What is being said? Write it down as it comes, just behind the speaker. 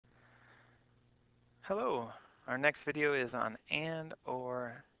Hello, our next video is on and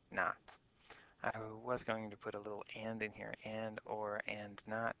or not. I was going to put a little and in here, and or and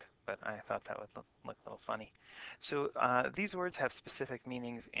not, but I thought that would look a little funny. So these words have specific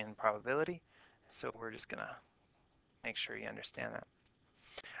meanings in probability, so we're just going to make sure you understand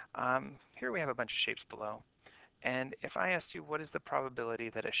that. Here we have a bunch of shapes below, and if I asked you what is the probability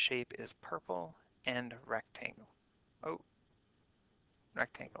that a shape is purple and rectangle? Oh,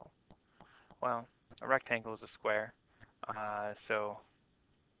 rectangle. Well, a rectangle is a square, so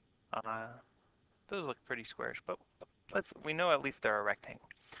uh, those look pretty squarish, but we know at least they're a rectangle.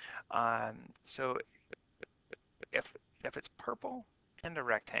 So if if it's purple and a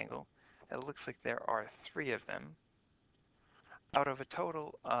rectangle, it looks like there are three of them out of a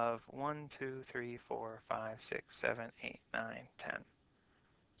total of 1, 2, 3, 4, 5, 6, 7, 8, 9, 10.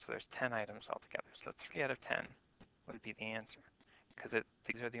 So there's 10 items altogether. So 3 out of 10 would be the answer because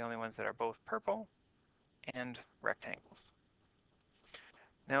these are the only ones that are both purple and rectangles.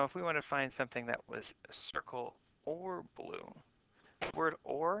 Now if we want to find something that was a circle or blue, the word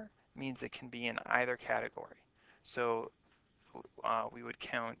or means it can be in either category. So we would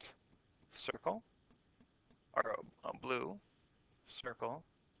count circle, or blue, circle,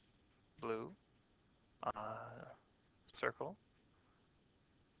 blue, circle,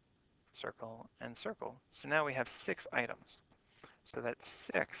 circle, and circle. So now we have 6 items. So that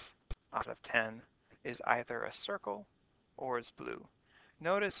 6 out of 10 is either a circle or is blue.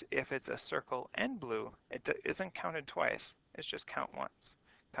 Notice if it's a circle and blue, it isn't counted twice. It's just counted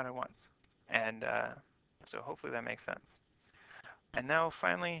once. And so hopefully that makes sense. And now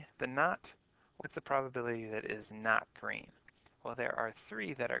finally, the not. What's the probability that it is not green? Well, there are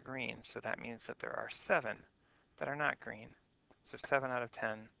 3 that are green, so that means that there are 7 that are not green. So 7 out of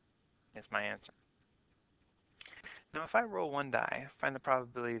 10 is my answer. Now if I roll one die, find the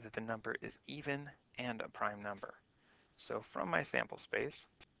probability that the number is even and a prime number. So from my sample space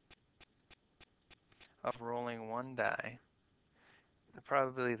of rolling one die, the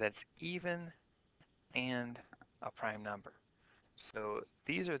probability that it's even and a prime number. So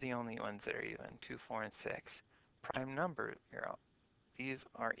these are the only ones that are even, 2, 4, and 6. Prime number, these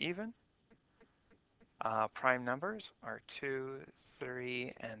are even. Prime numbers are 2,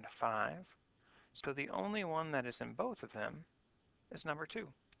 3, and 5. So the only one that is in both of them is number 2.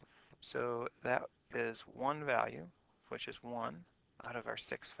 So that is one value, which is 1 out of our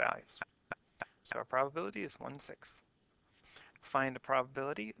 6 values. So our probability is 1/6. Find a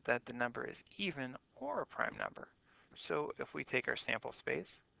probability that the number is even or a prime number. So if we take our sample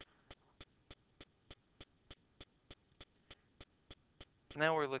space,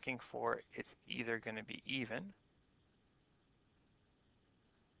 now we're looking for it's either going to be even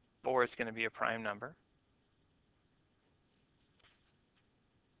or it's going to be a prime number.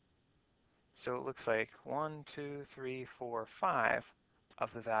 So it looks like 1, 2, 3, 4, 5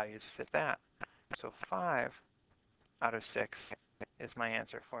 of the values fit that. So 5 out of 6 is my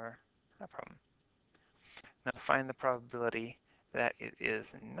answer for that problem. Now find the probability that it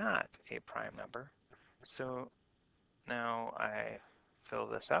is not a prime number. So now I fill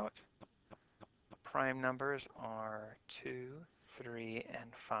this out. Prime numbers are 2, 3,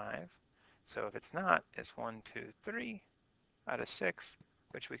 and 5. So if it's not, it's 1, 2, 3 out of 6,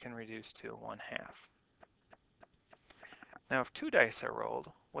 which we can reduce to 1/2. Now if 2 dice are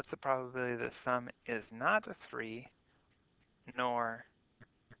rolled, what's the probability that the sum is not a 3 nor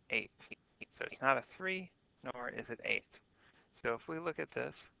 8? So it's not a 3 nor is it 8. So if we look at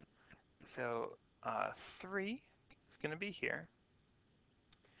this, so 3 is going to be here.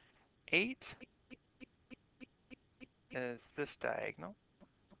 8 is this diagonal.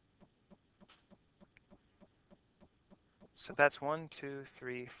 So that's 1, 2,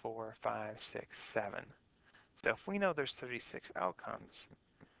 3, 4, 5, 6, 7. So if we know there's 36 outcomes,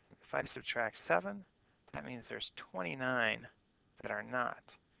 if I subtract 7, that means there's 29 that are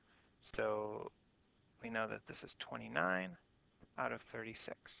not. So we know that this is 29 out of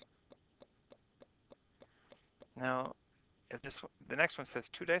 36. Now, if the next one says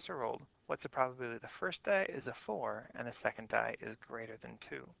 2 dice are rolled, what's the probability the first die is a 4 and the second die is greater than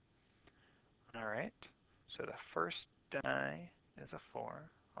 2? All right, so the first die is a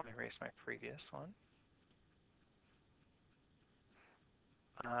 4. I'll erase my previous one.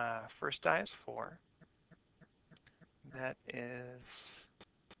 First die is 4. That is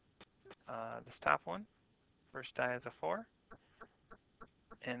this top one. First die is a 4.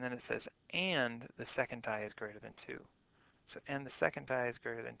 And then it says, and the second die is greater than 2. So, and the second die is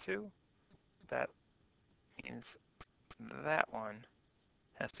greater than 2. That means that one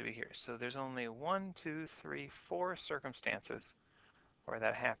has to be here. So there's only 1, 2, 3, 4 circumstances where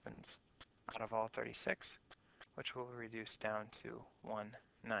that happens out of all 36, which will reduce down to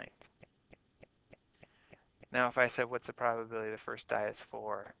 1/9. Now if I said what's the probability the first die is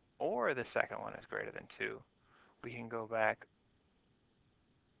 4 or the second one is greater than 2, we can go back,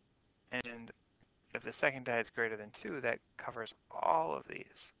 and if the second die is greater than 2, that covers all of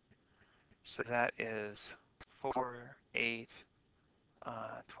these. So that is 4, 8,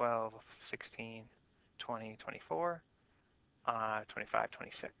 12, 16, 20, 24, 25,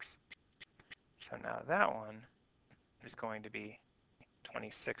 26. So now that one is going to be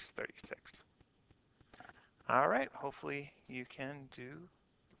 26, 36. All right, hopefully you can do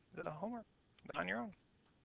the homework on your own.